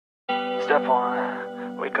Step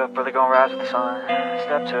 1, wake up early, gonna rise with the sun.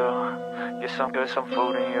 Step 2, get some good, some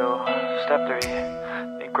food in you. Step 3,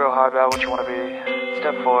 think real hard about what you wanna be.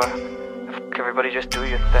 Step 4, fuck everybody, just do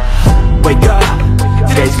your thing. Wake up,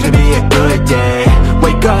 today's gonna be a good day.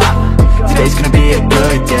 Wake up, today's gonna be a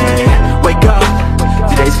good day. Wake up,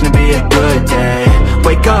 today's gonna be a good day.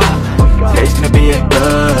 Wake up, today's gonna be a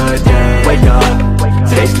good day. Wake up,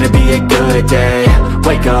 today's gonna be a good day.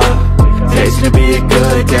 Wake up, today's gonna be a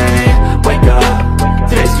good day. Wake up,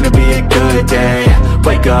 today's gonna be a good day.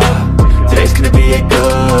 Wake up, today's gonna be a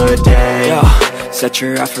good day. Yo, set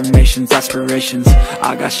your affirmations, aspirations.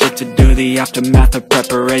 I got shit to do, the aftermath of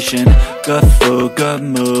preparation. Good food, good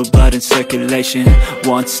mood, blood in circulation.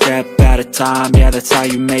 One step at a time, yeah, that's how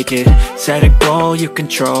you make it. Set a goal you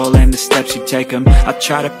control and the steps you take them. I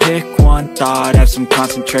try to pick one thought, have some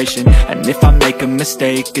concentration. And if I make a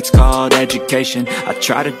mistake, it's called education. I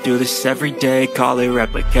try to do this every day, call it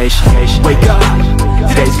replication. Wake up,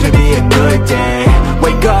 today's gonna be a good day.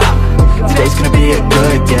 Wake up, today's gonna be a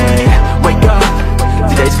good day. Wake up,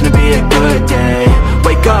 today's gonna be a good day.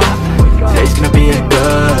 Wake up, today's gonna be a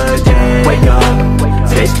good day. Wake up,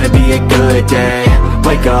 today's gonna be a good day.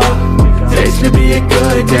 Wake up, today's gonna be a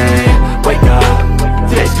good day. Wake up,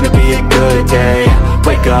 today's gonna be a good day.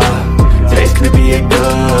 Wake up, today's gonna be a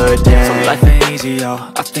good day. So life ain't easy, yo,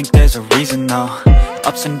 I think there's a reason though.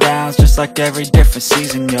 Ups and downs, just like every different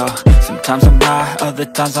season, yo. Sometimes I'm high, other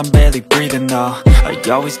times I'm barely breathing, though. I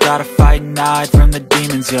always gotta fight and hide from the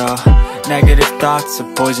demons, yo. Negative thoughts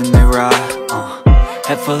are poison, they rot.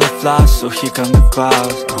 Head full of flies, so here come the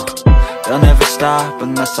clouds. They'll never stop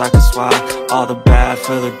unless I can swap all the bad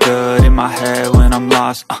for the good in my head when I'm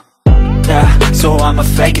lost. Yeah, so I'ma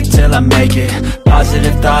fake it till I make it.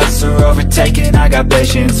 Positive thoughts are overtaken, I got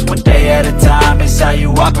patience. One day at a time is how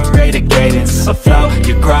you operate a cadence. A flow,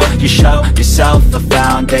 you grow, you show yourself a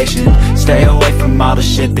foundation. Stay away from all the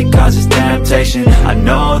shit that causes temptation. I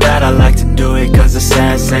know that I like to do it cause it's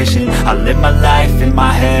sensation. I live my life in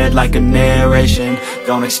my head like a narration.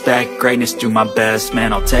 Don't expect greatness, do my best,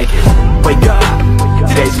 man, I'll take it. Wake up,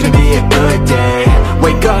 today's gonna be a good day.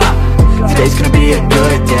 Wake up, today's gonna be a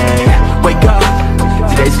good day. Wake up,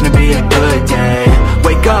 today's gonna be a good day.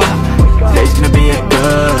 Wake up, today's gonna be a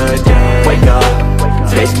good day. Wake up,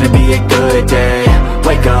 today's gonna be a good day.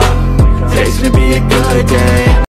 Wake up, today's gonna be a good day.